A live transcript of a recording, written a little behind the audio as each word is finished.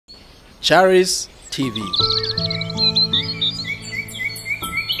Charis TV.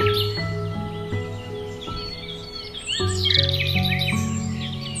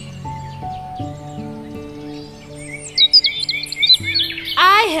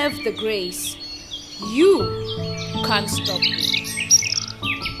 I have the grace. You can't stop me.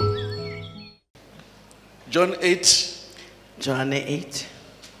 John 8, John 8,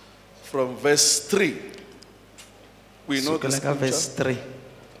 from verse 3. We know the verse scripture. 3.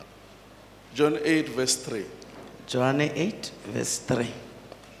 John 8, verse 3. John 8, verse 3.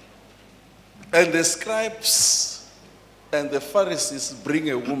 And the scribes and the Pharisees bring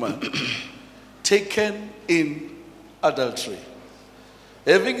a woman taken in adultery.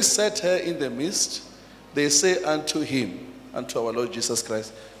 Having set her in the midst, they say unto him, unto our Lord Jesus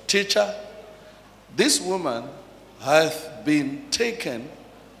Christ, Teacher, this woman hath been taken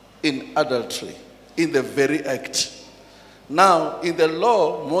in adultery, in the very act. Now, in the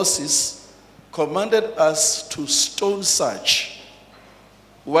law, Moses commanded us to stone such.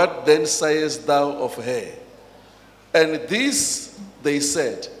 What then sayest thou of her? And this they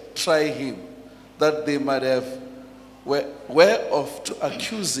said, try him, that they might have whereof to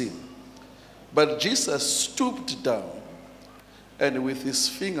accuse him. But Jesus stooped down and with his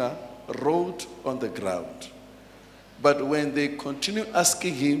finger wrote on the ground. But when they continued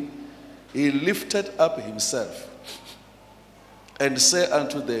asking him, he lifted up himself and said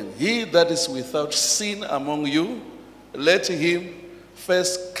unto them, He that is without sin among you, let him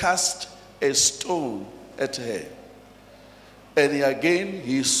first cast a stone at her. And again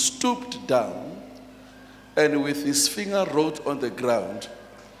he stooped down and with his finger wrote on the ground.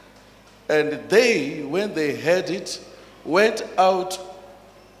 And they, when they heard it, went out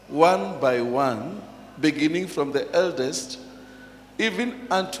one by one, beginning from the eldest, even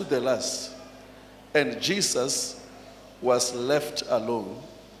unto the last. And Jesus was left alone,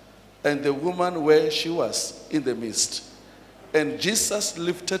 and the woman where she was in the midst. And Jesus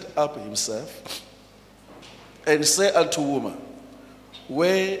lifted up himself and said unto woman,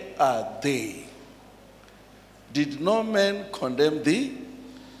 Where are they? Did no man condemn thee?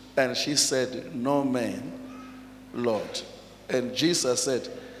 And she said, No man, Lord. And Jesus said,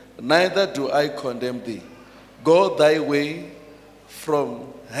 Neither do I condemn thee. Go thy way,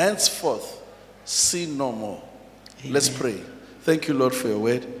 from henceforth sin no more. Amen. Let's pray. Thank you, Lord, for your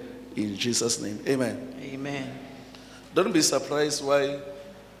word. In Jesus' name, amen. Amen. Don't be surprised why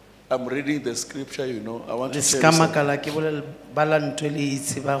I'm reading the scripture, I want to tell you something.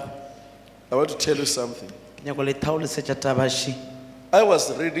 I want to tell you something. I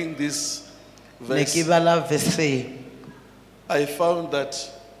was reading this verse. I found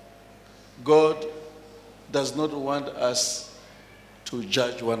that God does not want us to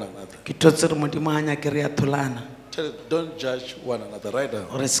judge one another. Tell it, don't judge one another right now.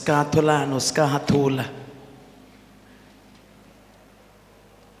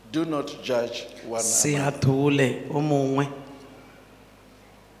 Do not judge one another.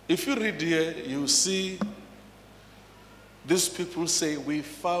 If you read here, you see these people say, we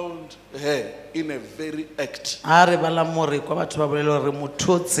found her in a very act.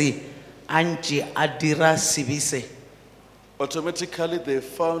 Automatically they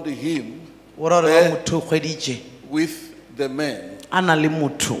found him with the man.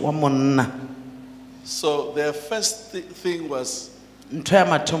 So their first thing was,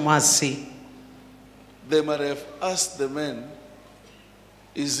 they might have asked the man,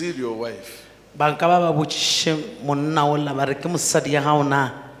 is it your wife?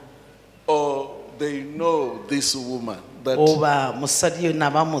 Or they know this woman, that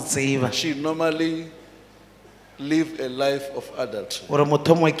she normally live a life of adultery.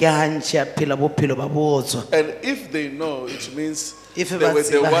 And if they know, it means they were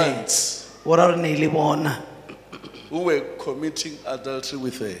the ones who were committing adultery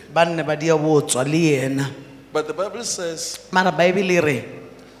with her. But the Bible says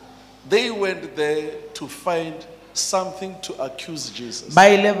they went there to find something to accuse Jesus.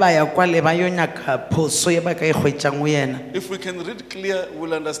 If we can read clear,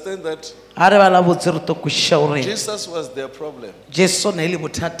 we'll understand that Jesus was their problem.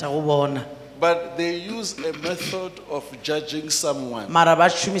 But they use a method of judging someone,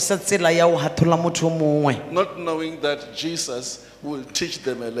 not knowing that Jesus will teach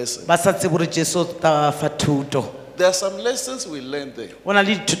them a lesson. There are some lessons we learn there.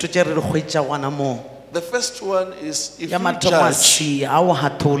 The first one is, if you judge,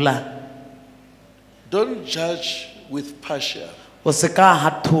 don't judge with partial.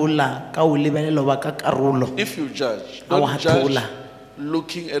 If you judge, don't judge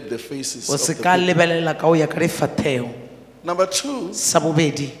looking at the faces of the people. Number two,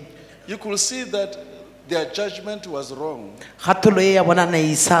 you could see that their judgment was wrong. kgatolo e ya bona na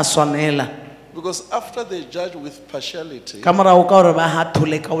e sa swanela Because after they judged with partiality, ka morago ka gore ba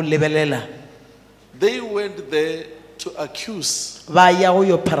hathole ka o lebelela they went there to accuse. ba ya go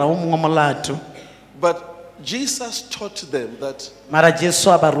yo phara o mongwe molato But Jesus taught them that mara Jesu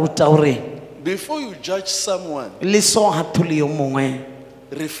a ba ruta gore before you judge someone, le so hathole yo mongwe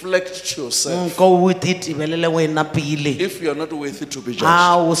reflect to yourself nko o itibelele wena pele if you are not worthy to be judged.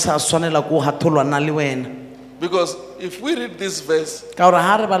 a o sa swanela ko hatholwana le wena Because if we read this verse, ka gore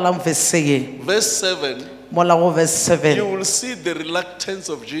ha re balang verse 7, mola go verse 7 you will see the reluctance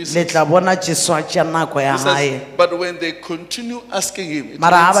of Jesus. le tla bona Jesu a tšea nako ya He says, hae but when they continue asking him,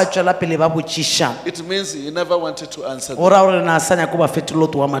 mara ha ba tšwela pele ba botšiša it means he never wanted to answer go them. ra gore na sa nyako ba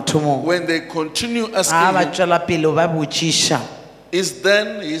fetoloto wa mathomong When they continue ha ba asking him, tšwela pele ba botšiša is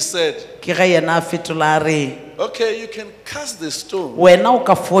then he said, ke ge yena a fetola a re okay, you can cast the stone wena o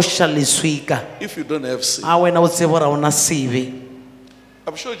ka foša leswika if you don't have sin. a wena o tsebe gore a ona sebe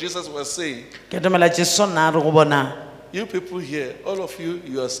I'm sure Jesus was saying, ke dumela Jesu na a re go bona you people here, all of you,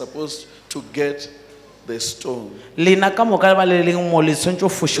 you are supposed to get the stone. lena ka moka ba le leng mo le tshwantse o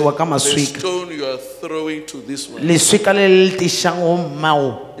fošiwa ka The maswika stone you are throwing to this one. leswika le le tišang go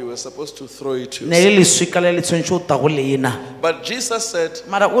mmao You were supposed to throw it to ne yourself. le leswika le le tshwantse o ta go lena But Jesus said,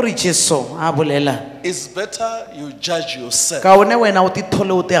 mara o re Jesu a bolela it's better you judge yourself ka one wena o ti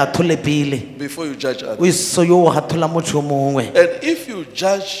thole o te hathole pele before you judge o others. iso yo o hathola motho o mongwe And if you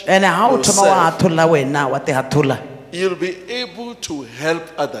judge ene ha o thoma wa yourself, hathola wena wa te hathola you'll be able to help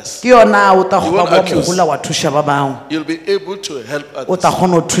others. ke yona o ta You go won't ba accuse. mogula wa thusha ba bangwe You'll be able to help o ta others.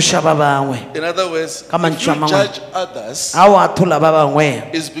 kgona o thusha ba bangwe In other words, Ka if mantswe a you mangwe. judge others, ha o hathola ba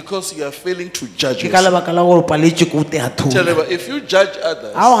bangwe it's because you are failing to judge ke ka yourself. lebaka la gore o paletše ko o te Tell hathola them, if you judge ha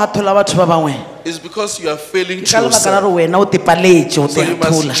others, o hathola batho ba bangwe it's because you are failing ke to ka lebaka la yourself. gore wena o te paletše o So te you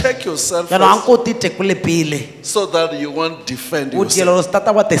hathola must check yourself jaanong ga first nko o te tekole pele so that you won't defend o diela yourself. gore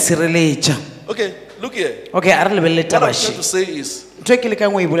stata wa te sireletša Okay, look here. okay a re lebelele What I'm trying tabaše to say is, ntho e ke le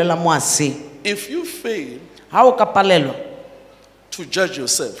kang o e bolela mo ase if you fail ha o ka palelwa to judge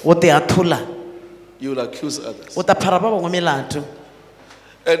yourself, o te hathola you will accuse others. o ta phara ba bangwe melato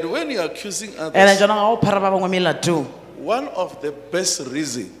And when you're accusing ene others, jaanong ga o phara ba bangwe melato one of the best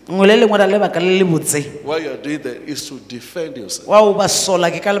reasons nngwe le lengwe la lebaka le le botse why you're doing that is to defend yourself. wa o ba sola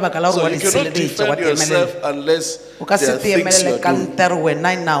ke ka lebaka la gore So wa you di cannot seleletša wa defend yourself teemelele unless o ka se there are things you teemelele are ka doing. nta re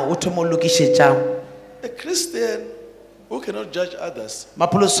wena na o thoma o lokišetšang A Christian who cannot judge others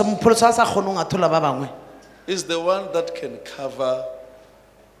mopholoso a sa kgonong a thola ba bangwe is the one that can cover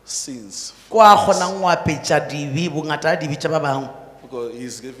sins ko a kgonang go apetša dibi bongata a dibi tša ba bangwe because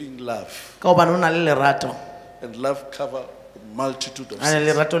he's giving love, ka gobane o na le lerato and love cover a multitude of a ne sins.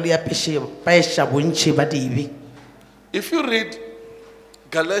 lerato le paeša bontšhi ba dibi If you read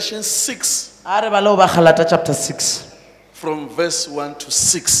Galatians 6 a re ba leo ba Galata chapter 6 from verse 1 to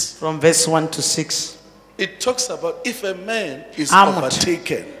 6, from verse 1 to 6 it talks about if a man is Motho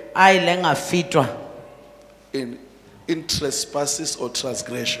overtaken a ileng a fetwa in trespasses or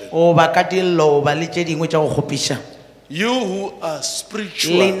transgression, o ba ka dillo ba le tše dingwe tša go kgopiša you who are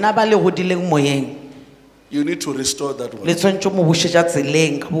spiritual, lena ba le godileng moyeng you need to restore that le one. tshwantse mo bušetša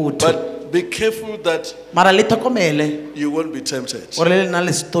tseleng ka botho But be careful that mara le tlhokomele you won't be tempted. gore le lena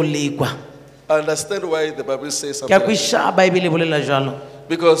le se tlo lekwa I understand why the Bible says ke a something like that. kweša baebele e bolela jalo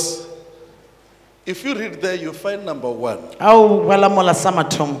Because if you read there, you find number 1. a o bala mola sa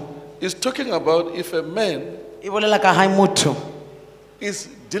mathomo It's talking about if a man e bolela ka hai motho is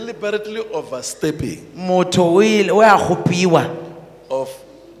deliberately overstepping motho o a gopiwa of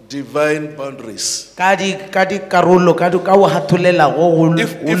divine boundaries. ka dikarolo ka o hatholelago go leng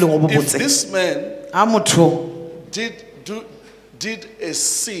go If bobotse this man a motho did a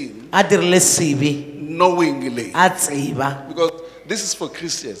sin a dirile sebe knowingly, a tseba because this is for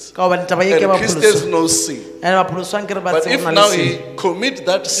Christians, ka gobane taba ye ke and Christians bapholoso know sin. ene bapholoso a nkere ba But if tseba na now le he sebe commit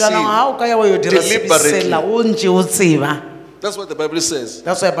that jaanong ga o sin, ka ya wa yo dira deliberately. sebesela o ntse o tseba that's what the Bible says.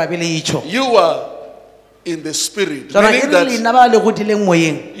 that's why babele e tsho You are in the spirit, jaanong e meaning re that lena ba le godileng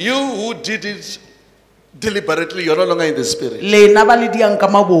moyeng you who did it deliberately, you're no longer in the spirit. lena ba le diang ka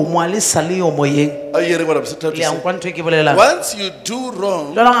mabomo a le sa le yo moyeng Are you hearing what I'm trying to le yang say? kwa ntho e ke bolelang Once you do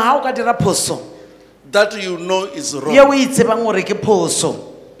wrong, jaanong ga o ka dira phoso that you know is ye wrong, o itsebang gore ke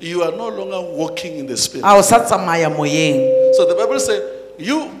phoso you are no longer walking in the spirit. a o sa tsamaya moyeng So the Bible says,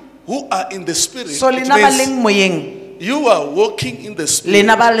 you who are in the spirit, so it lena ba means leng moyeng you are walking in the spirit,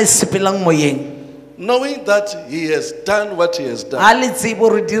 lena ba le sepelang moyeng knowing that he has done what he has done, ga le tsebe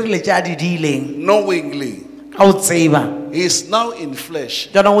gore dirile tše a di diileng knowingly. ga o tseba He is now in flesh.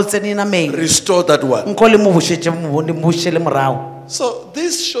 jaanong o tsene nameng Restore that one. nko le mo bušetše le morago So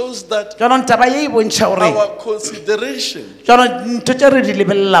this shows that Jwanong taba ye e bontšha gore our consideration jwanong ntho tše re di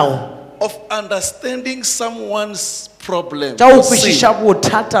lebelelago of understanding someone's problem tša go or sin kwešiša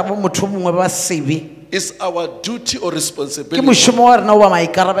bothata bo motho o mongwe ba sebe is our duty or ke responsibility mošomo wa rena o ba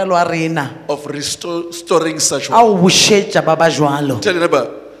maikarabelo a rena of restoring such a one. go bušetša ba ba jwalo Tell your neighbor,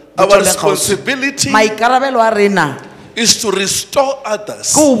 our responsibility maikarabelo a rena is to restore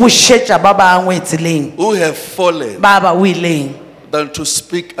others ke go bušetša ba bangwe tseleng who have fallen ba ba wileng than to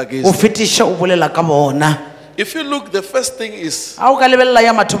speak o against them. fetiša o bolela ka bona If you look, the first thing is a o ka lebelela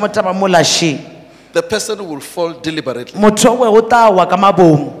ya mathomo taba mo lašeng the person will fall deliberately. motho o o tla wa ka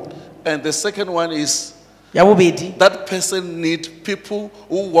mabomo And the second one is ya bobedi that person needs people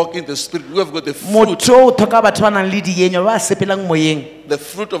who walk in the spirit, who have got the fruit, motho o thoka batho ba nang le dienywa ba sepelang moyeng the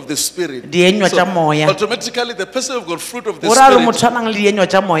fruit of the spirit. dienywa tša moya Automatically, the person who have got fruit of the o ra re spirit motho a nang le dienywa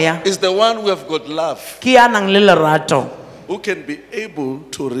tša moya is the one who have got love, ke ya nang le lerato who can be able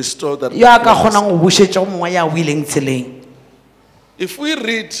to restore that. yo a ka person. kgonang go bušetša go mongwe ya wileng tseleng If we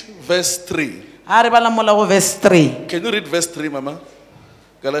read verse 3, a re bala mola go verse 3 can you read verse 3, Mama?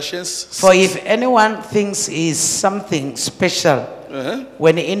 Galatians. for if anyone thinks he is something special Uh-huh.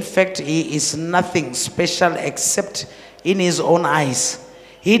 when in fact he is nothing special except in his own eyes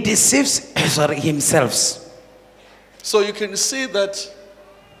he deceives himself. So you can see that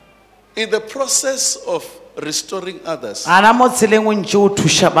in the process of restoring others, ana mo tseleng o ntše o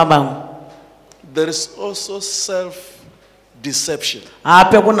thuša ba bangwe there is also self-deception.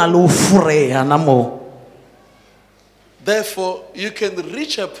 gape go na le o furea na moo Therefore, you can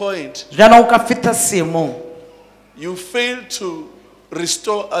reach a point jaanong o ka feta seemong you fail to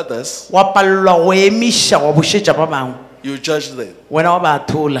restore others, wa palelwa go emiša wa bušetša ba bangwe you judge them. wena wa ba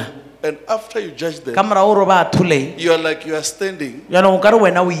thola And after you judge ka them, morago gore ba thole you are like you are standing jaanong o ka re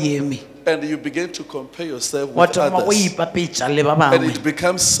wena o eme and you begin to compare yourself wa with thoma go others. ipapetša le ba And bangwe it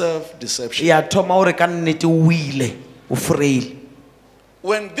becomes self-deception. ya thoma gore ka nnete o ile o fureile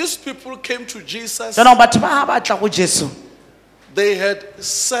When these people came to Jesus, jaanong batho ba ga ba tla go jesu they had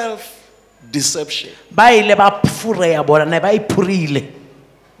self-deception ba ile ba furea bona ne ba iphurile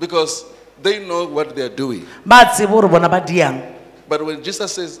because they know what they are doing. ba tsebe gore bona ba diang But when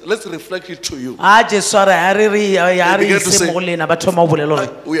Jesus says, let's reflect it to you, a jesu a re a re began to ise say, mo go lena ba thoma o bolela gore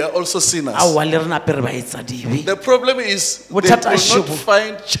we are also sinners. aowa le rena pe re ba etsa dibe The problem is they Bothata will not shebo.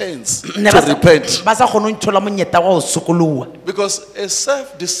 find chance Ne to repent ba sa kgone go nthola monyeta wa go sokoloa because a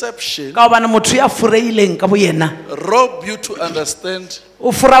self-deception ka gobane motho ya fureileng ka bo yena rob you to understand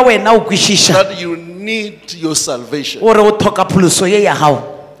o fura wena o kwešiša that you need your salvation. gore o thoka pholoso ye ya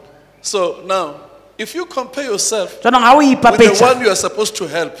gago So now, if you compare yourself jaanong ga o with the ipapetša one you are supposed to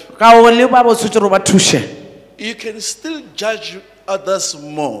help, ka o le ba bo tshwetse gore ba thuše you can still judge others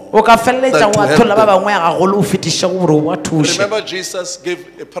more. o ka feleletša Than to wa help thola ba them. bangwe gagolo o fetiša go gore o ba thuše Remember, Jesus gave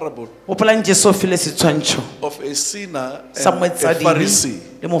a parable gopolang jesu o file setshwantšho of a sinner sa and a moetsadibi Pharisee,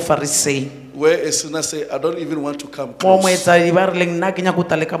 le mofarisei where a sinner said, I don't even want to come mo close. moetsadi ba re le nna ke nyaka o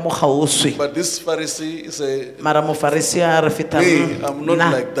tale ka mo kgauswe But this Pharisee said, mara mofarisi a re feta Me, I'm not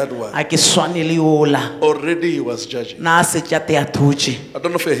nna like that one." a ke swane le yola already he was judging. na a setšate a thotše I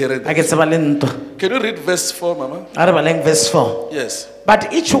don't know if you're hearing a that. ke tseba le ntwa Can you read verse 4, Mama? a re baleng verse 4 Yes.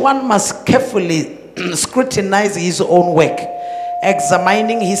 but each one must carefully scrutinize his own work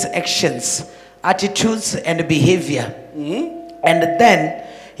examining his actions attitudes and behavior and then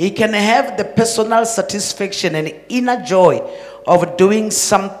he can have the personal satisfaction and inner joy of doing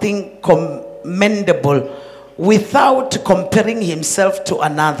something commendable without comparing himself to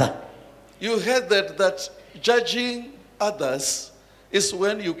another. You heard that judging others is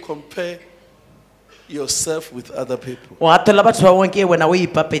when you compare yourself with other people. O atola batho ba bangwe ke wena o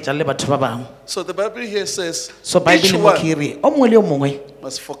ipapetša le batho ba bangwe. So the Bible here says So each Bible mo one ke re o mongwe le o mongwe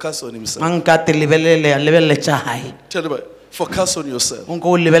must focus on himself. a nka te lebelele tša hae Tell them, focus on yourself. o nka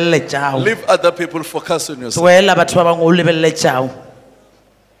o lebelele tšao Leave other people focus on yourself. tloela batho ba bangwe o lebelele tšao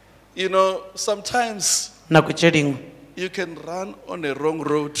You know, sometimes nako tše dingwe you can run on a wrong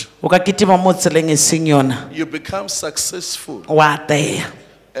road. o ka ketima mo tseleng e seng yona You become successful. wa ateya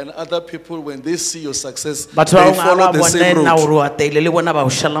And other people, when they see your success, batho ba they bangwe follow a ba the same bonena road. gore o ateile le bona ba o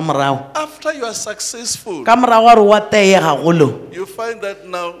šala morago After you are successful, ka morago gore o ateye gagolo you find that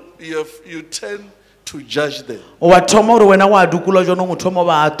now you turn to judge them. wa thoma gore wena wa dukula jone o thoma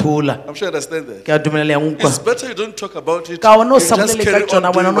ba athula I'm sure you understand that. ke a dumelela yang It's kwa better you don't talk about it. ka ona o You sa just bolele carry ka tsona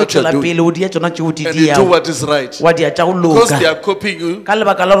on wena doing no what you're tšwela doing. pele o dia tsona tšeo di And you do diago what is right. wa dia tša go Because they loka are copying you, ka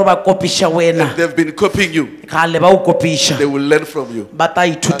lebaka la gore ba kopiša wena they've been copying you. gale ba o kopiša They will learn from you. ba ta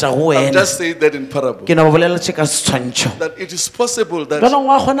ithuta go I'm wena just saying that in parable. ke na ba boleletše ka setshwantšho That it is possible that jona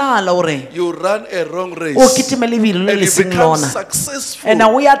wa kgonagala gore you run a wrong race o ketime lebile le and le you seng become lona successful. ene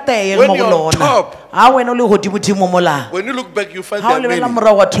o ya teye When mo go you're on lona top, ga wena o le godimodimo mola when you look back, you find ga o there are lebelela many.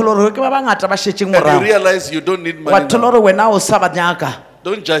 morago wa tholo gore ke ba bangata ba šetšeng And you morago realize you don't need wa money tholo now. gore wena o sa ba nyaka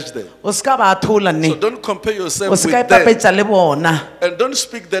Don't judge them. o se ka ba thola So nne don't compare o yourself se with ka them. ipapetša le bona And don't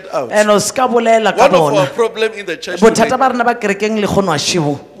speak that out. and o se ka bolela ka One of our bona problem in the church bothata today, ba rena ba kerekeng le kgonwa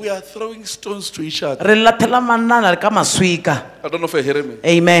šibo we are throwing stones to each other. re lathela mannana ka maswika I don't know if you hear me.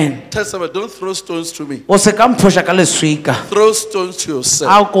 amen Tell someone, don't throw stones to me. o se ka mphoša ka leswika Throw stones to yourself.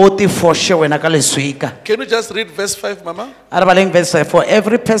 a o ko o tifoše wena ka leswika Can you just read verse 5, Mama? a re baleng verse 5 for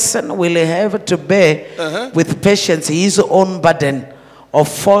every person will have to bear with patience his own burden of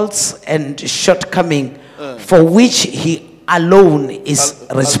faults and shortcoming for which he alone is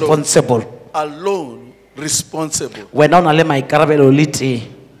Alone. responsible Alone responsible. wena o na le maikarabelo le tee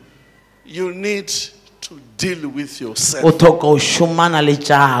You need to deal with o yourself. thoka o šomana le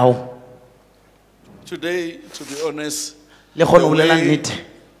tšao Today, to be honest, le kgone the go bolela way nnete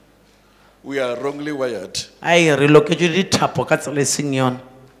we are wrongly wired ai re loketswe dithapo ka tsela e seng yona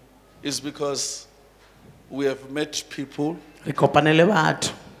is because we have met people, re kopane le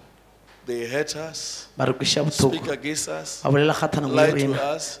batho they hate us, ba re kweša speak bothoko against us, ba bolela kgathanong lie le to rena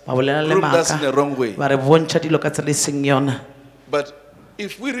us, ba bolela le groomed us in the maaka wrong way. ba re bontšha dilo ka tsela e seng yona But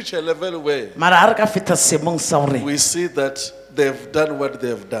if we reach a level where mara ga re ka feta seemong sa gore we see that they've done what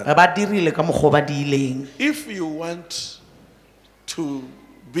they've done, ba dirile ka mokgwa o ba diileng if you want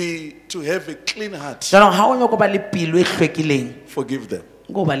to have a clean heart, jaanong ga o nyako ba le pelo e hlwekileng forgive them.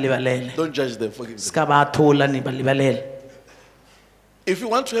 ko ba lebalele Don't judge them, forgive se them. ka ba thola ne ba lebalele If you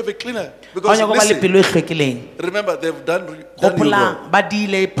want to have a cleaner, ga o because nyako ba le listen, pelo e hlwekileng remember they've done you wrong. gopolang ba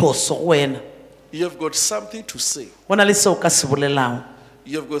diile phoso go wena You have got something to say. go na le seo ka se bolelago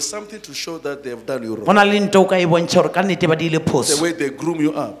You have got something to show that they have done you go wrong. na le nto o ka e bontšha gore ka nnete ba diile The phoso way they groom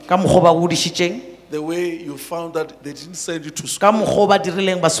you up, ka mokgwa o ba godišitšeng the way you found that they didn't send you to school, ka mokgwa o ba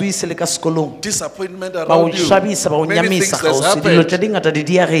dirileng ba se o ise le ka sekolong disappointment ba o around you, šhabisa ba o many things nyamisa ga that's o se dilo tše happened. dingata di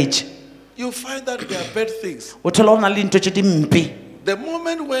diagetše You find that they are bad things. o thola go na le nto tše dimpe The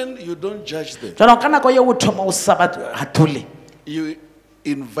moment when you don't judge them, jaanong ka nako ye o thoma o sa ba gathole you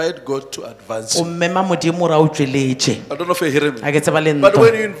invite God to advance o you. mmema modimo ra o tšweletše I don't know if you're hearing me. a ke tseba le But nto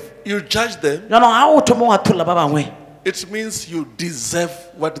when you judge them, jaanong ga o thoma o gathola ba bangwe it means you deserve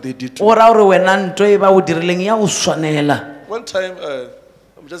what they did to o you. ra gore wena nto e ba o dirileng ya o swanela One time,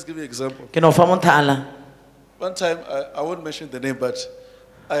 I'm just giving you an example. ke no fa mothala One time, I won't mention the name, but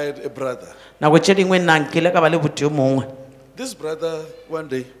I had a brother. nako tše dingwe nna nkile ka ba le boteo mongwe This brother, one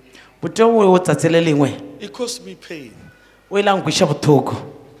day, boteo o tsatsi le lengwe it caused me pain. o ile a nkweša bothoko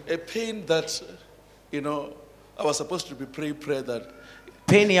A pain that, I was supposed to be praying prayer that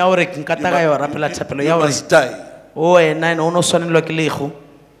pain ya gore ke nkata ka yo rapela thapelo ya you gore must die. o wena ene o no swanelwa ke lego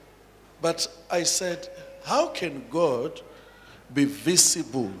But I said, how can God be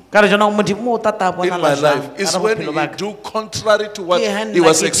visible ka re jaanong modimo o tata in my life? It's when he do contrary to what he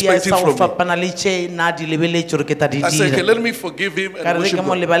was expecting from me. fapana le tše nna di lebeletse gore ke ta di I said, okay, dira let me forgive him ka and re worship ke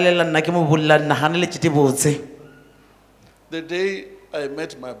mo God. lebalela nna ke mo bolola naganeletse di botse The day I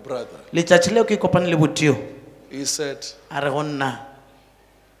met my brother, letšatši leo ke kopane le boteo he said, a re go nna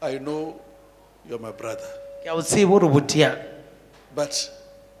I know you're my brother, ke a o tsebe gore botea but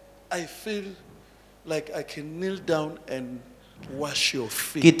I feel like I can kneel down and wash your ke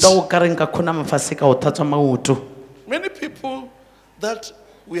feet. twa o ka reng ka khona mafase ka o thatswa maoto Many people that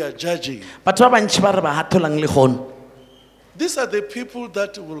we are judging, batho ba bantšhi ba re ba hatholang le kgono these are the people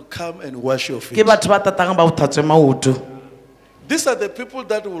that will come and wash your ke feet. batho ba tatang ba o thatswe maoto These are the people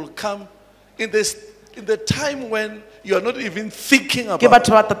that will come in the time when you are not even thinking ke about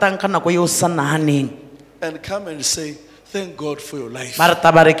batho ba tatang ka nako ye o sa naganeng and come and say, thank God for your life. ba re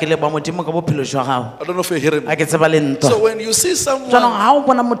taba re ke leboa modimo ka bophelo jwa gago I don't know if you're hearing a me. ke tseba le ntwa So when you see jaanong someone ga o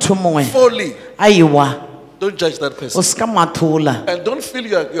bona motho mongwe falling, a ewa don't judge that o person. se ka moathola And don't feel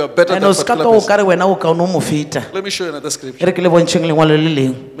you are better and than o that se ka particular twa o person. ka re wena o kaone o mo feta Let me show you another e scripture. re ke le bontšheng lengwalo le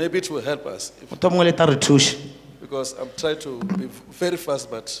lengwe Maybe it will help us. motho mongwe le ta re thuše Because I'm trying to be very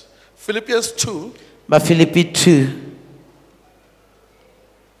fast, but Philippians 2, ba Filipi 2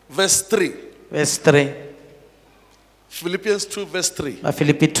 verse 3. verse 3 Philippians 2, verse 3. ba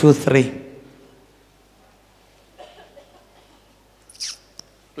Filipi 2:3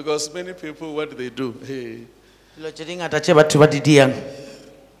 Because many people, what they do, hey, Dilo tše dingata tše batho ba di diang,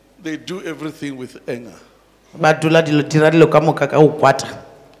 they do everything with anger. ba dira dilo ka moka ka go kwata.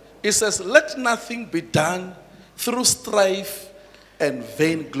 It says, let nothing be done through strife and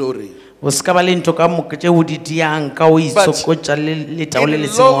vainglory, O se ka ba le ntho ka moka tše o di diang ka o itsokotša le tao le in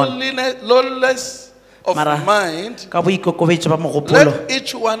lesengwana. lowliness of Mara, mind. ka boikokobetšo ba mogopolo. Let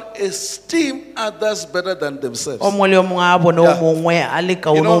each one esteem others better than themselves. O mongwe le o mongwe a bone o Yeah. mongwe a le You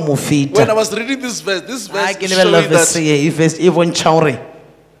kaone know, o mo when I feta. was reading this verse A is ke showing lebelela verse that ye, e verse e bontšha gore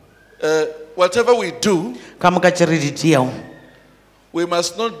whatever we do, ka moka tše re di diago, we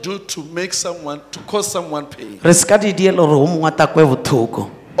must not do to make someone, to cause someone pain, re se ka di diela gore o mongwe a takwe bothoko,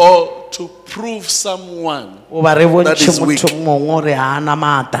 or to prove someone. o ba re That bontšhe is weak. motho mongwe gore ga ana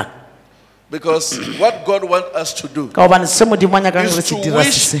maata. Because what God wants us to do Ka gobane se modimo a nyakang re is se to dira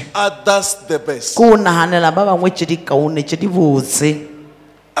wish se, others the best. ke o naganela ba bangwe tše di kaone tše di botse.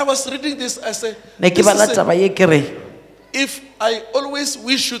 I was reading this, I said, Ne ke this bala is taba ye ke re, if I always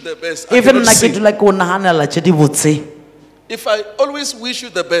wish you the best, I even cannot nna ke sing. dula ke o naganela tše di botse, If I always wish you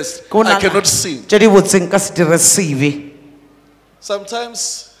the best, ke o I nagana cannot sing. tše di botseng ka se dire sebe.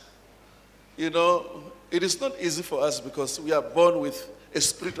 Sometimes, you know, it is not easy for us because we are born with a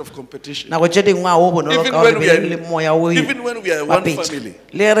spirit of competition. Nako tše dingwe a o bonolo Even ka when gore we be are, le moya o even when we are one bapetša. family,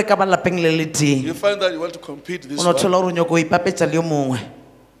 Le re ka ba lapeng le le teng, you find that you want to compete this o no one. thola gore o nyaka go ipapetša le yo mongwe.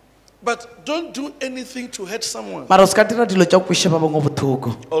 But don't do anything to hurt someone. Mara o se ka dira dilo tša go kweša ba bangwe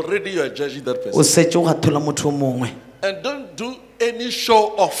bothoko, Already you are judging that o person. setse o gathola motho o mongwe. And don't do any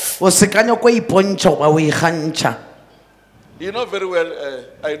show off. O se ka nyako ipontšha goba o ikgantšha. You know very well,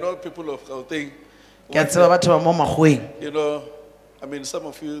 I know people of Gauteng. Ke a tseba batho ba mo magweng, You know, I mean, some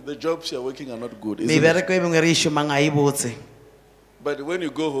of you, the jobs you are working are not good, isn't it? mebereko e mengwe re e šomang ga e botse. But when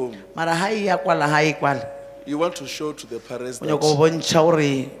you go home, Mara ga e ya kwala ga e kwala, you want to show to the parents o that nyaka go bontšha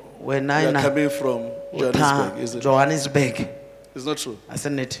gore wena you are ena coming from o Johannesburg, tha isn't it? Johannesburg. It's not true. A se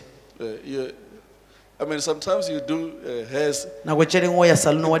nnete. I mean, sometimes you do hairs Nako tše dingwe o ya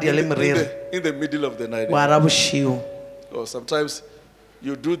salone wa dia le meriri in the middle of the night. wa ra bošio, Or sometimes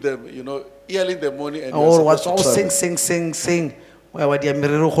you do them, you know, early in the morning and gore you're wa supposed tswa to o travel. seng o ya wa dia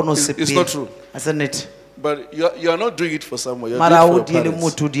meriri o kgone o It's not true. sepela. A se nnete. But you are not doing it for someone. You're Mara o doing it diele for your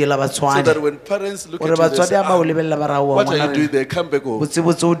parents. motho o diela So batswadi, that when parents look gore at you, they batswadi say, a ba o "Ah, lebelela ba ra o what are you ngwana doing re there? Come back home."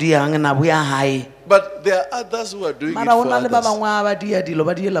 botsebotse o diang nabo ya gae. But there are others who are doing it Mara o for na le ba others. bangwe a ba dia dilo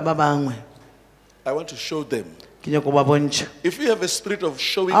ba diela ba bangwe. I want to show them. Ke nyako go ba bontšha. If you have a spirit of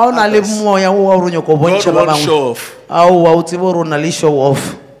showing A o na le others, moya o wa gore o nyako go God bontšha ba won't bangwe. show off. Aowa o tsebe gore o na le show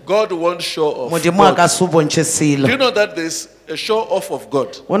off. God won't show off. Modimo a ka God. se o bontšhe Do selo. you know that there's a show off of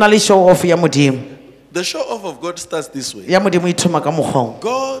God? O na le show off ya modimo. The show off of God starts this way. Ya modimo e thoma ka mokgwong.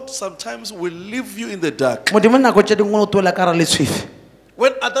 God sometimes will leave you in the dark. Modimo nako tše dingwe o tuela ka ra letšhwefe.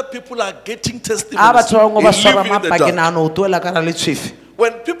 When other people are getting A testimonies, batho ba bangwe ba He leave swara you in the mapakeng dark. ano o tuela ka ra letšhwefe.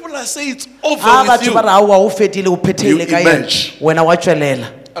 When people are saying it's over A with batho you, ba re aowa o fetile o phethile ka You yena, emerge. wena wa tšwelela.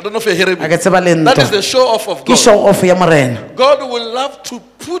 I don't know if you're hearing A me. ke tseba le That is ntwa. the show off of Ke God. show off ya morena. God will love to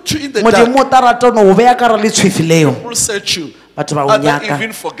put you in the Modimo dark. o ta rata no o beya ka ra letšhwefe leo. People search you. Batho ba o Others nyaka.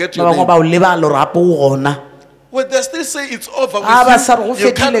 even forget Ba your bangwe name. ba o lebala gore gape o gona. When they still say it's over A ba sa re go with you,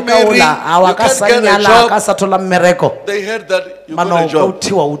 you fetile can't ka marry, ola, a wa you ka can't sa get a nyala, a ka job. sa thola mmereko. They heard that you Mana got a o ka o job.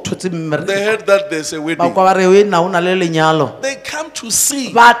 thiwa o thotse They mmereko. heard that there's a Ba wedding. kwa ba re o na o na le lenyalo. They come to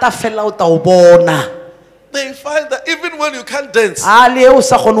see. Ba ta fela o ta o bona. They find that even when you can't dance, A le o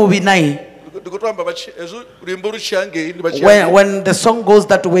sa kgone o binae. When the song goes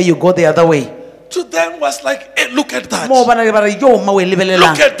that way, you go the other way. to them was like, hey, look at that. Mo bana le ba re yo ma o e Look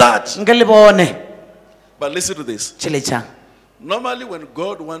lebelelang. at that. Nke le bone. But listen to this. Tšheletšang. Normally, when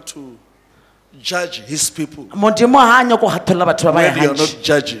God wants to judge his people, Modimo ha a nyako hatholla batho ba ba when ya you are gantši. not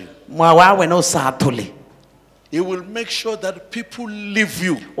judging, Moya wa wena o sa hathole. he will make sure that people leave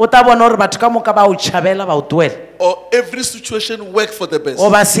you, O ta bona gore batho ka moka ba o tšhabela ba o tuela. or every situation work for the best. O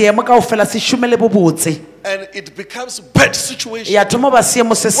ba seemo kaofela se šomele bobotse. And it becomes bad situation. Ya thoma ba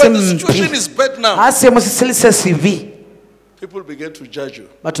seemo se When the situation sempe. is bad now, Ha seemo se se le se sebe. people begin to judge you.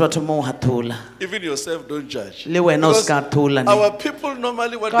 Batho ba thoma o hathola. Even yourself don't judge. Le wena o Because se ka hathola ne. our people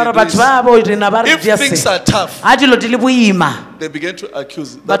normally what Ka gore they do batho ba bo rena ba re is, dia if things se. are tough, Ha dilo di le boima. they begin to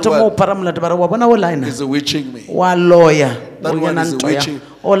accuse that Batho mo one paramolate ba re wa bona o laena. is witching me. Wa lawyer. That O one yena is nto ya. witching.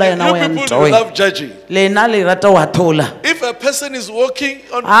 O la yena wa ya You people nto you ya. love judging. Lena le rata o hathola. If a person is walking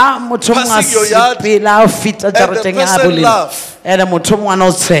on Ha motho mongwe a passing your yard sepela a feta and the jareteng ya person boleng. laugh, Ene motho mongwe a no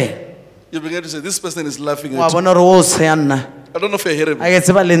tshe. you begin to say, this person is laughing Wa at you. bona re o tshe nna. I don't know if you're hearing me. a ke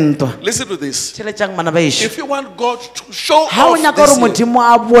tseba le ntwa Listen to this. tšheletšang mana baešo If you want God to show ga o off nyaka this gore year, modimo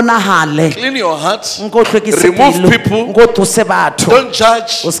a bonagale clean your heart, nko o hlwekise remove pelo people, nko o tlose batho don't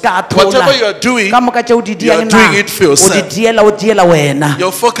judge. o se ka thola Whatever you are doing, ka moka tšeo o di you are diang doing it for o yourself. di diela wena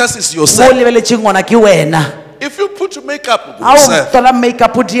Your focus is mo o yourself. lebeletšeng gona ke wena If you put makeup on ga o yourself, tola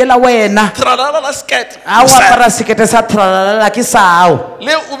makeup o diela wena tralala skirt, ga o apara sekete sa tralala ke sao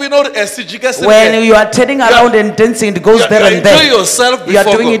le ubino esijika when sele. you are turning around and dancing it goes there and Enjoy there yourself you are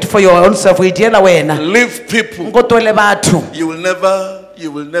before doing God. it for your own self o e diela wena Leave people. nko tole batho You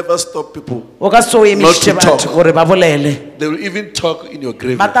will never stop people. o ka se o Not to emišitše batho talk. gore ba bolele They will even talk in your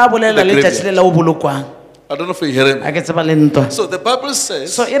grave. ba tla bolela le tšatši le la o bolokwang I don't know if you're hearing a me. ke tseba le ntwa So the Bible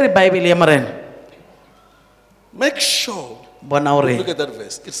says, so e re baebele ya morena make sure. bona gore Look at that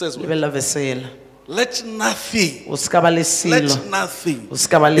verse. It says, lebelela vesela let nothing, o se ka ba le selo let nothing o se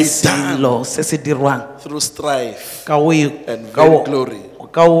ka ba le be done selo se se dirwang through strife ka o and vainglory,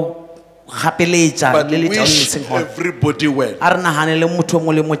 gapeletša but le wish letšaoleseng gona everybody well. a re nagane le motho o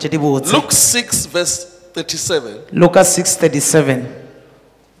mo le motse di botse Luke 6 verse 37. Luka 6:37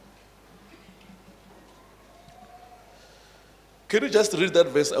 Can you just read that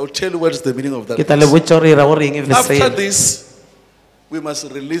verse? I'll tell you what is the meaning of that ke tla le verse. botša gore e ra goreng e After vesela this, we must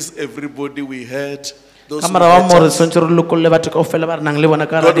release everybody we had. Those ka who mora wa hurt mo re us. swantse re lokolole batho kao fela ba re nang le bona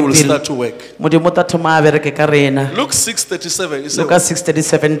ka God will radipelo start to work. modimo o tla thoma a bereke ka rena Luke 6:37. It Luka says,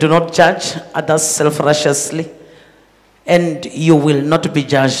 6:37 do not judge others self-righteously and you will not be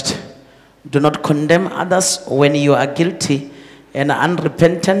judged do not condemn others when you are guilty and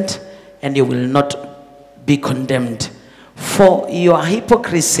unrepentant and you will not be condemned for your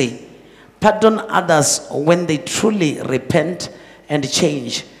hypocrisy pardon others when they truly repent and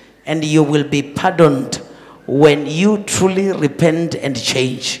change and you will be pardoned when you truly repent and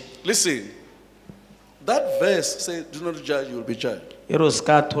change listen, that verse says, do not judge, you will be judged. e re o se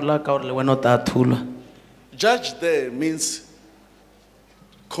ka thola ka gore le wena o tla thulwa Judge there means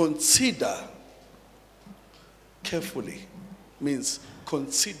consider carefully. Means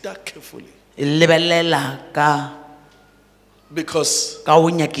consider carefully. lebelela ka Because ka o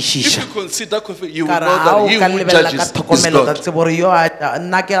if nyakišiša you consider carefully, you will ka know ra ga o that he ka who lebelela ka judges is tlhokomelo ka God. tsebo gore yo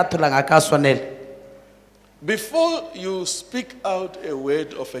nna ke a tholang a ka swanele Before you speak out a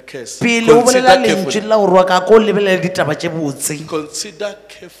word of a curse, pele o bolela consider lentswe carefully. la o rua ka ko o lebelele ditaba tše botse Consider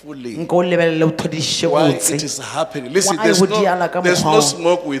carefully nka o lebelele o thodišiše why it botse is happening. Listen, Why there's would you allow ka there's mokgwa no o?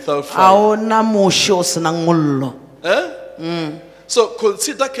 smoke without a fire. ona moše o senang mollo Eh? So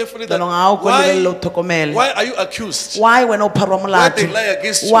consider carefully that Jalong a o ko lebelele o tlhokomele why are you accused? why wena o pharwa Why they molato lie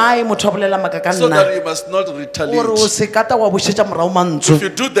against you? why motho a bolela maaka ka So that nna you must not gore o retaliate. se kata wa bušetša morago mantswe If you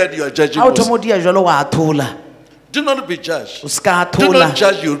do that, you are judging ga o yourself. thoma o dia jalo wa thola Do not be judged. o se ka Do thola not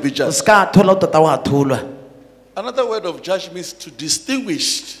judge, you will be o judged. se ka thola o tota wa tholwa Another word of judge means to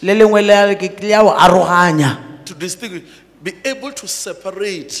distinguish. le lengwe le ya o aroganya To distinguish. Be able to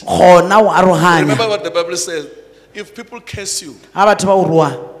separate. gona o aroganya Remember what the Bible says. If people curse you, ga batho ba o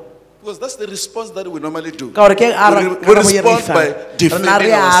rua because that's the response that we normally do. ka gore ke We respond by rena re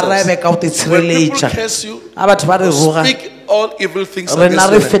defending arabe ka go ourselves. When people itshireletša curse you, ga batho ba re roga speak all evil things rena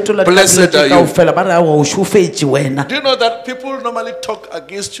re against you. fetola Blessed are kao you. fela ba re o šofetse wena Do you know that people normally talk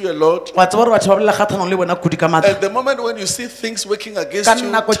against you a lot? wa tseba gore batho ba bolela kgathanong le bona kudi ka matla At the moment when you see things working against ka you,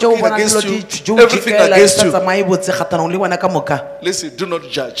 nako tšeo o talking bona against dilo you, tšeo everything dikela against sa you, tsamaye botse kgathanong le bona ka moka listen, do not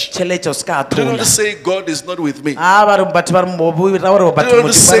judge. tšhelete o se ka Do thola not say God is not with me. a ba re batho ba re mo bo ra gore batho Do not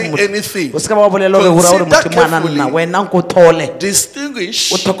modimo say ba re anything. o se ka ba bolela gore hora gore Consider modimo a nna carefully. wena nko thole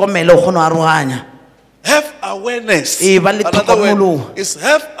Distinguish. o tlhokomele o kgone go aroganya Have awareness. Eh, ba le Another word tlhokomelo. is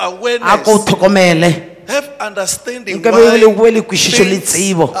have a ko awareness. tlhokomele Have understanding Nke be why le bue le kwešišo le things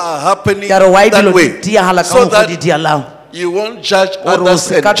tsebo are happening ka re why that dilo way. di diagala ka So mokgwa di that dialao you won't judge gore o others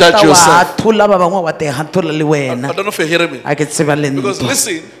se and ka judge tla wa yourself. thola ba bangwe wa tegathola le I wena don't know if you're hearing me. a ke tseba le Because ntwa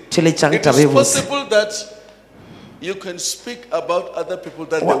listen, tšheletšang it taba is e botse possible that you can speak about other people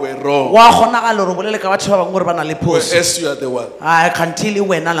that they were wrong, wa kgonagala gore o bolele ka batho ba bangwe gore ba na le phoso whereas you are the one. a kganthe le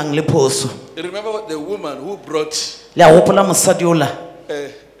wena lang le phoso You remember what the woman who brought le a gopola mosadi ola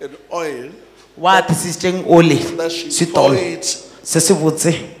an oil wa tlisitseng ole that she setolo poured it se se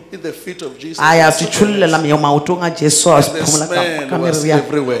botse in the feet of Jesus. a ya se tšhollela maotong a jesu a se The phomola smell ka was meriri ya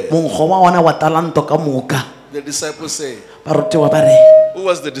everywhere. monkgo wa ona wa talanto ka moka The disciples say, barutiwa ba re who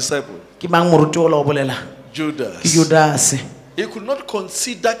was the disciple? ke mang moruti ola o bolela ke Judas. judase He could not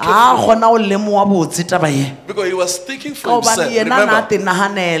consider a carefully kgona o lemoa botse taba ye because he was speaking ka for gobane himself. yena na Remember, te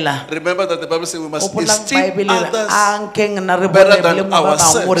naganela remember that the Bible says we must gopolang esteem baebele a others. nkeng na re better bone than le mo ba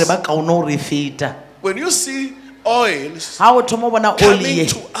bangwe gore ourselves. ba kaone o re feta When you see oils ha o thoma bona oli coming ye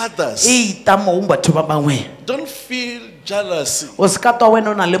to others, e ita mo batho ba bangwe don't feel jealousy. o ska twa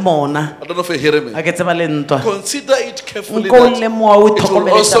wena o na le mona I don't know if you hear me. a ke tseba le ntwa Consider it carefully nko that le moa o it will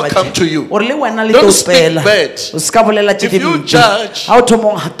tlhokomele also taba come to tse you. o re le wena le Don't tlo speak tsela bad. o ska bolela tse If you di judge, ha o thoma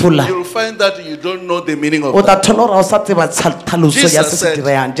o hathola You'll find that you don't know the meaning of o ta that. thola o sa tseba tlhaloso ya Jesus se se said-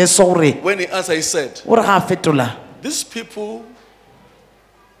 dirang jesu o re When he answered, he said, o re ga a fetola these people,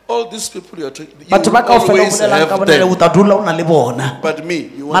 all these people you are talking, you batho ba will ka o fela o always bolelang ka have bona le o them. ta dula o na le bona But me,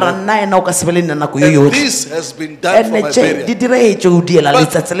 you mara want nna ena o ka se be le nna nako yo and yotlhe this has been done for ene my tše di burial. diretse o diela But-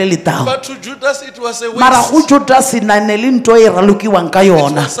 letsatsi le le tao But to Judas, it was a mara go waste. judase na ne le nto e ralokiwang ka It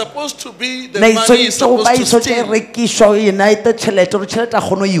yona was supposed to be the na money is itshwantse go ba supposed to itshwantse e steal. rekišwa ena ete tšhelete gore tšhelete a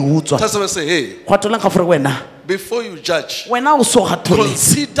kgone go e utswa That's why I say, hey, go atolang ka fore wena before you judge, wena o se o gathole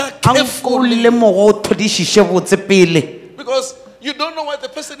consider a carefully. nkolele mogo o thodišiše botse pele Because you don't know what the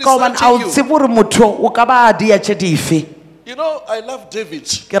person is ka gobane a o touching you. tsebe gore motho o ka ba a dia tše dife You know, I love David.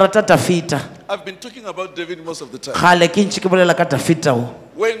 ke rata tafita I've been talking about David most of the time. gale ke ntse ke bolela ka tafita o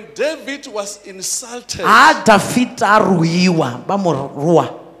When David was insulted, a tafita a ruiwa ba mo rua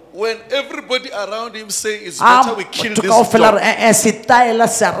when everybody around him say it's a better we kill batho this kao fela dog, re setaela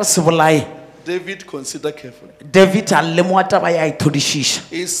se a re se bolae David considered carefully. david a lemoa taba ya ithodišiša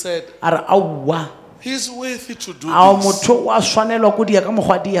He said, a re aowa he's worthy to do a this. motho wa swanelwa ko dia ka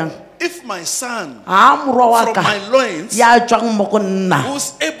mokgwa diang If my son a morwa wa from ka my loins ya tswang mo go nna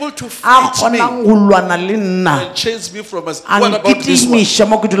who's able to a fight me kgonang go lwana le nna and chase me from us, a what about this one? nkitimiša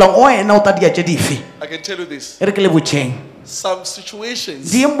mo ke dulang o ena o ta dia tše dife I can tell you this. e re ke le botšheng Some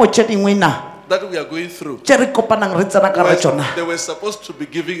situations di mo tše dingwe na that we are going through, tše re kopanang re tsena ka ra tšona they were supposed to be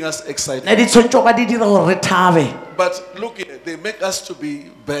giving us ne excitement. di tshwantse ka di dira gore re thabe But look, they make us to be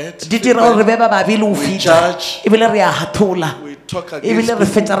bad. di dira gore re be ba babi le go We feta judge. ebile re a hathola We talk ebile against re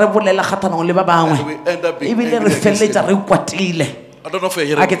people, fetsa re bolela kgathanong le ba and bangwe we end up being ebile angry re against feleletsa them. re kwatile I don't know if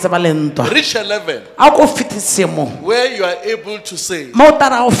you're a ke hearing me. tseba le ntwa Reach a level a ko fete seemo where you are able to say, mo o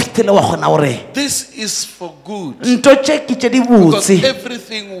tara o fetile wa kgona gore this is for good. nto tše ke tše di Because botse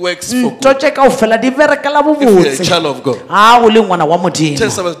everything works for nto good. tše kao fela di berekela If you're a bobotse child of God. a o le ngwana wa Tell modimo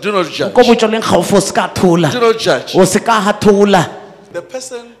someone, do not judge. ko botso leng gaufi o se ka thola Do not judge. o se ka hathola The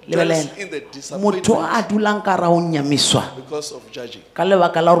person Lebelela. dwells in the motho disappointment a dulang ka ra o nyamiswa because of judging. ka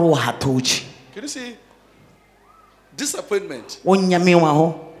lebaka la gore o hathotše Can you see? Disappointment o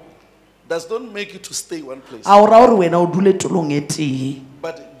nyamiwago does not make you to stay one place. a o ra gore wena o dule tolong e tee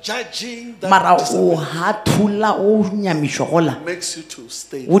But judging that mara o disappointment hathola o nyamišwa gola makes you to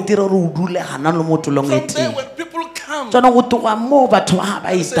stay. o dira gore o dule gana le mo tolong e From there, tee when people come, tswana go toga moo batho ba ba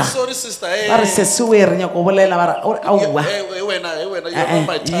they say, ita sorry, sister. ba re se se o e re nyako o bolela ba re aowa You're not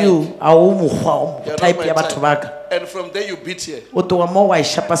my type. you a o mokgwa You're not type my ya batho ba ka type. And from there, you beat here. o toga moo wa e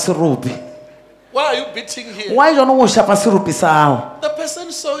šapa seropi Why are you beating here? wa e jone go šapa seropi sa gago The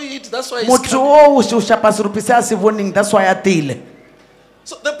person saw it. That's why he's motho coming. o šapa seropi se a se boneng that's why a tile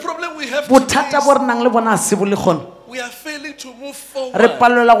So the problem we have bothata today bo is re nang le bona a se bo le kgone we are failing to move re forward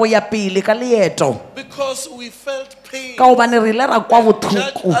palola go ya pele ka leeto because we felt pain. ka gobane re ile ra kwa Judge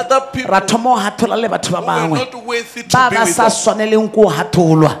bothoko other people ra thoma go hathola le batho ba who were bangwe not worthy to ba be ba with sa us. swaneleng ko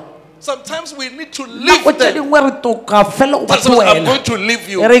hatholwa Sometimes we need to leave nako tse them. dingwe re toka fela o ba That's what I'm tloela going to leave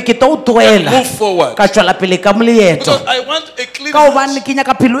you e re ke to o and tloela move forward. ka tswela pele ka mo leeto Because I want a clean ka gobane heart. ke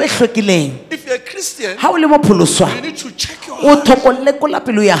nyaka pelo e hlwekileng If you're a Christian, ga o le mo pholoswa you need to check your o heart thokolekola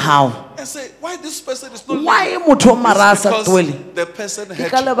pelo ya gago and say, why this person is not why living? motho o mara a It's sa because tloele the person ke hurt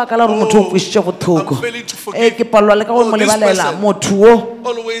ka you. lebaka la gore motho o Oh, kwešiše bothoko I'm failing to e forgive. ke palelwa le ka gore Oh, mo this lebalela person. motho o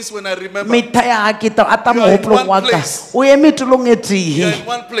Always when I remember, metha ya aketa a ta You are in mogopolong wa one ka place. o eme tulong e you're tee in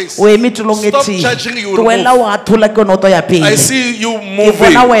one place. o eme tulong e Stop tee judging, you tloela remove. o hathola ke yone o to ya I pele see you ke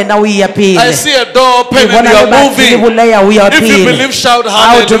bona moving. wena o ia pele I see a door ke open and bona you le are batho le moving. boleya o ya If you pele believe, shout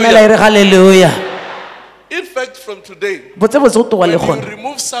a o dumela e hallelujah. re haleluya In fact, from today, botsebotse o toga when le you kgone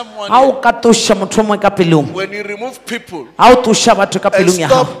remove someone, ga o ka toša motho o mongwe ka pelong when you remove people, ga o toša batho ka and pelong ya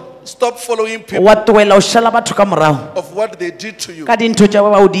gago stop following people wa tloela o šala batho ka morago of what they did to you, ka dintho tša ba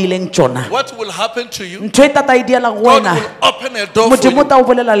ba o diileng tšona what will happen to you? ntho e tata e diela go God wena will open a door for modimo you, ta o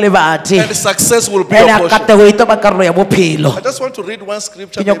bolela le bathe and success will be ene your a portion. katego e to ba karolo ya bophelo I just want to read one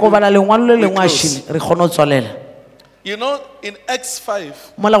scripture. ke nyako maybe bala lengwalo le we lengwe a close. šhile re kgone go tswalela You know, in Acts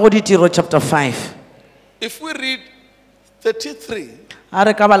 5, mola go ditiro chapter 5 if we read 33 a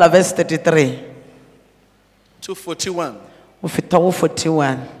re ka bala verse 33 to 41, go feta go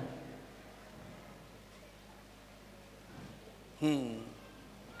 41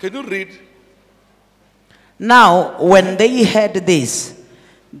 can you read? now when they heard this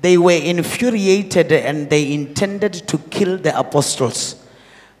they were infuriated and they intended to kill the apostles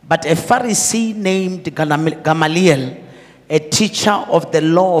But a Pharisee named Gamaliel, a teacher of the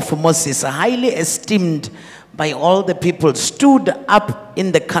law of Moses, highly esteemed by all the people, stood up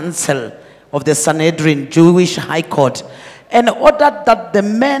in the council of the Sanhedrin, Jewish high court, and ordered that the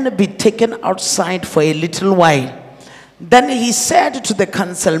men be taken outside for a little while. Then he said to the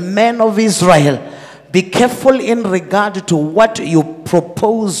council, "Men of Israel, be careful in regard to what you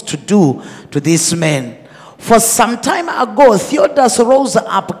propose to do to this man. For some time ago, Theodas rose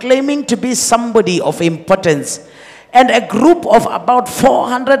up claiming to be somebody of importance, and a group of about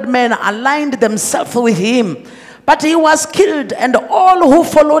 400 men aligned themselves with him. But he was killed, and all who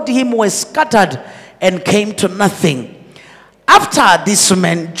followed him were scattered and came to nothing. After this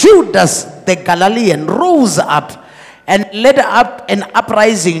man, Judas the Galilean rose up and led up an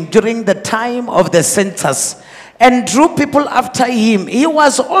uprising during the time of the census and drew people after him. He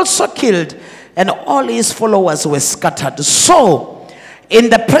was also killed, and all his followers were scattered. So, in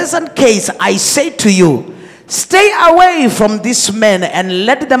the present case, I say to you, stay away from these men and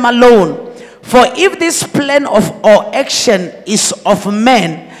let them alone. For if this plan or action is of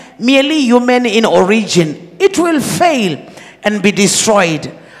man, merely human in origin, it will fail and be destroyed.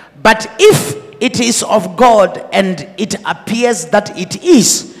 But if it is of God, and it appears that it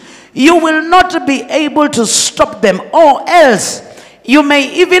is, you will not be able to stop them, or else you may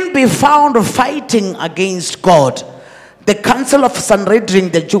even be found fighting against God." The council of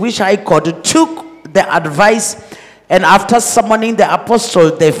Sanhedrin, the Jewish high court, took the advice, and after summoning the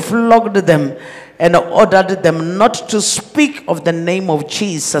apostles, they flogged them and ordered them not to speak of the name of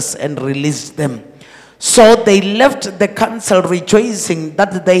Jesus, and released them. So they left the council rejoicing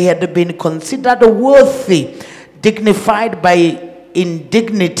that they had been considered worthy, dignified by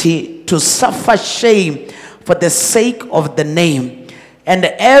indignity, to suffer shame for the sake of the name. And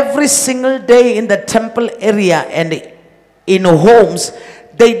every single day in the temple area and in homes,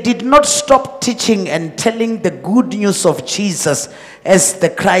 they did not stop teaching and telling the good news of Jesus as the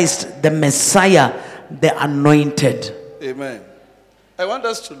Christ, the Messiah, the Anointed. Amen. I want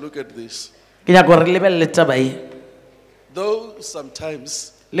us to look at this. Though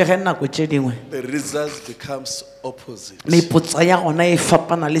sometimes the results becomes opposite.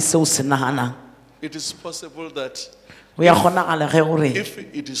 It is possible that if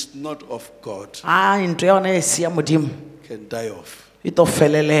it is not of God, can die off.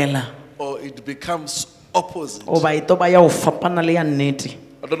 Or it becomes opposite. I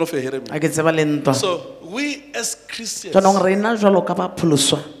don't know if you're hearing me. So we as Christians,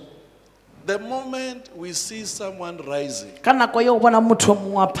 the moment we see someone rising, because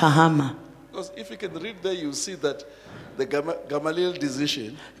if you can read there, you see that the Gamaliel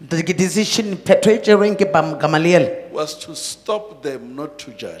decision was to stop them not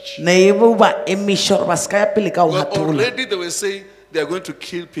to judge. Well, already they were saying they are going to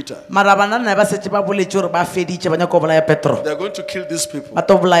kill Peter. They are going to kill these people.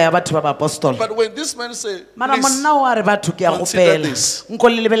 But when this man said, consider this,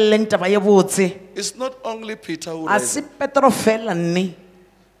 it's not only Peter who rose.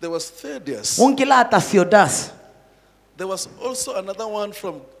 There was Thaddeus. There was also another one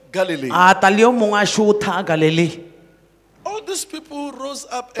from Galilee. All these people rose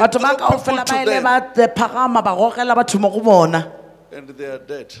up and brought people to them. And they are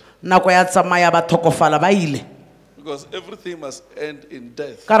dead. Because everything must end in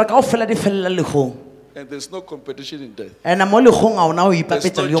death. And there's no competition in death. There's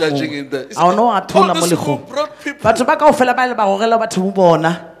no judging in death. All these people brought people.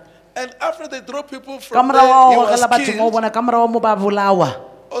 And after they drove people from there, he was killed.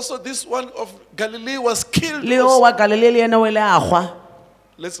 Also, this one of Galilee was killed.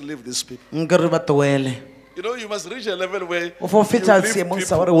 Let's leave these people. You know, you must reach a level where you leave people.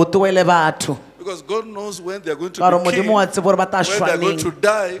 Because God knows when they are going to be killed, when they are going to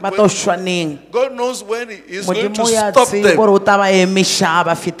die. God knows when He is going to stop them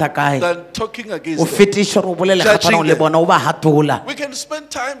than talking against them, judging them. We can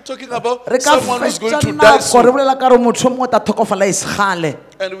spend time talking about someone who's going to die soon.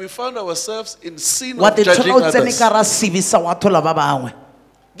 And we found ourselves in sin of judging others.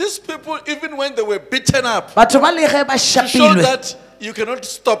 These people, even when they were beaten up, to show that you cannot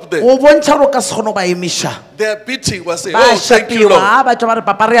stop them. Their beating was saying, "Oh, thank you, Lord. We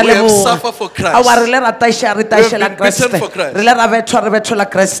have suffered for Christ. We have been beaten for Christ."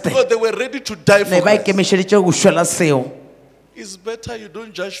 Because they were ready to die for Christ. It's better you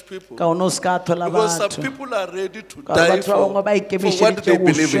don't judge people. Because some people are ready to die for what they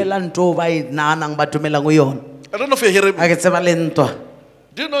believe in. I don't know if you're hearing me.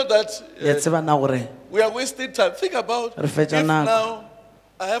 Do you know that we are wasting time? Think about if now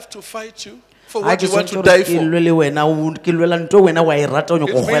I have to fight you for what you want to die for. It means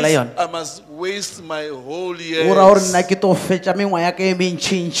I must waste my whole year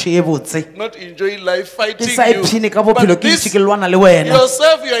not enjoying life fighting you. But this,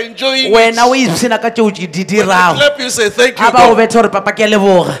 yourself, you are enjoying it. When I clap, you say thank you, God.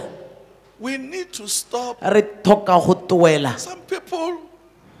 We need to stop.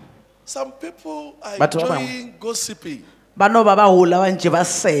 Some people are enjoying gossiping.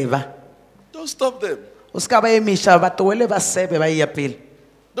 Don't stop them.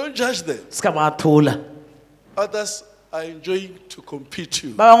 Don't judge them. Others are enjoying to compete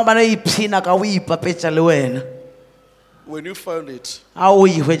you. When you found it,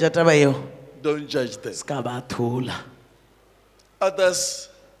 don't judge them. Others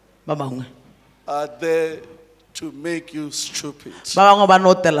are there to make you stupid.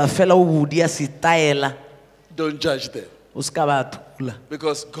 Don't judge them.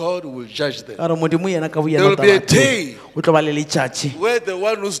 Because God will judge them. There will be a day where the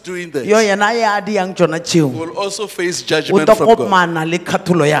one who's doing this will also face judgment from God.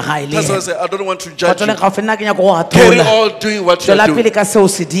 That's why I say, I don't want to judge you. Carry on doing what you're doing.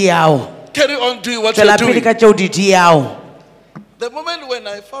 Carry on doing what you're doing. The moment when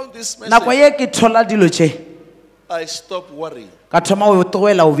I found this message, I stopped worrying. I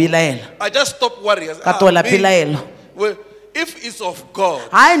just stopped worrying. Well, if it's of God,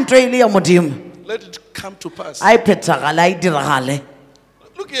 let it come to pass.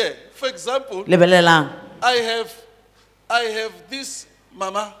 Look here, for example, I have this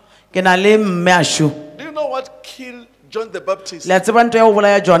mama. Do you know what killed John the Baptist?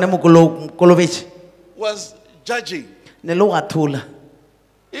 Was judging.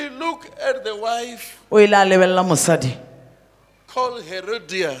 He looked at the wife called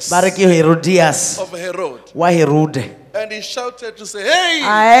Herodias of Herod. And he shouted to say, hey,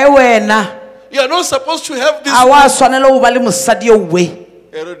 you are not supposed to have this woman.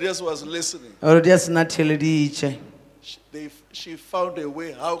 Herodias was listening. She found a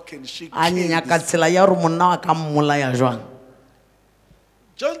way. How can she kill this?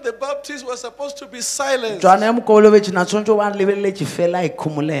 John the Baptist was supposed to be silent and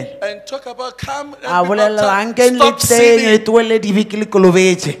talk about come and stop sinning.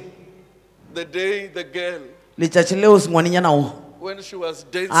 The day the girl, when she was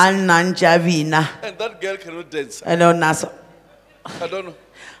dancing, and that girl cannot dance. I don't know.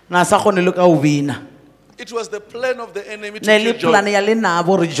 It was the plan of the enemy to kill John. I don't know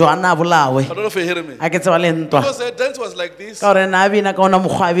if you hear me. Because her dance was like this. And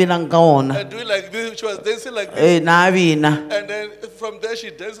doing like this, she was dancing like this. And then from there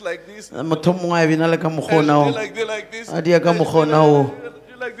she danced like this. And she did like this.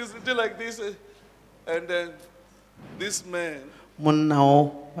 Did like this. And then this man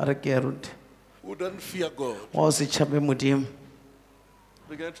who don't fear God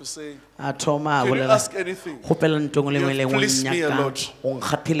began to say, can you ask anything? You have pleased me a lot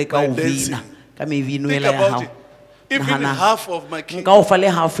by dancing. Think about it. Even half of my kingdom. And the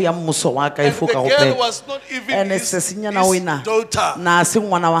girl was not even his daughter.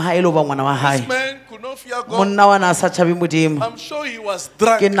 This man could not fear God. I'm sure he was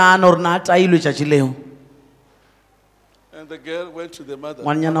drunk. And the girl went to the mother.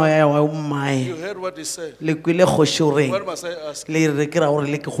 You heard what he said. What must I ask? The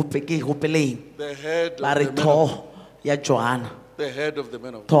head of the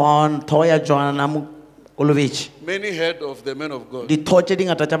men of God. Many head of the men of God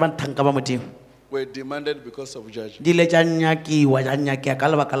were demanded because of judgment.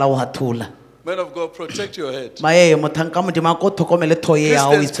 Men of God, protect your head. Christians,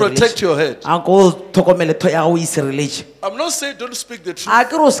 protect your head. I'm not saying don't speak the truth.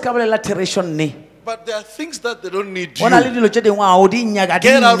 But there are things that they don't need you. Get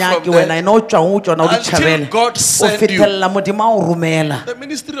out from there until God send you. The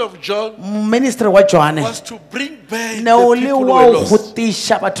ministry of John was to bring back the people who were lost.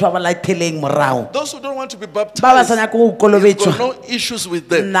 Those who don't want to be baptized, you've got no issues with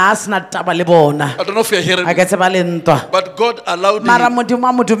them. I don't know if you're hearing me. But God allowed him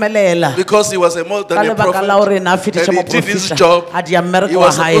because he was more than a prophet and he did his job. He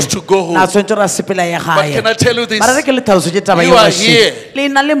was supposed to go home. But can I tell you this? You are here. You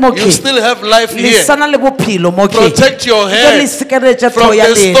still have life here. Protect your head from the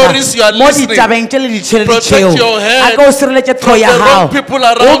stories you are listening. Protect your head from the wrong people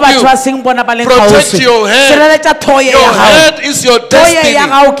around you. Protect your head. Your head is your destiny. I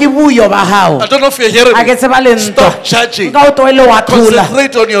don't know if you're hearing me. Stop judging.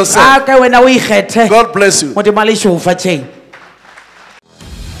 Concentrate on yourself. God bless you.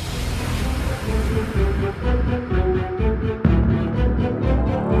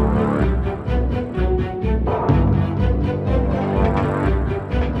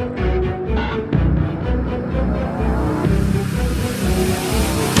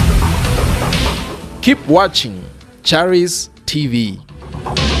 Keep watching Charis TV.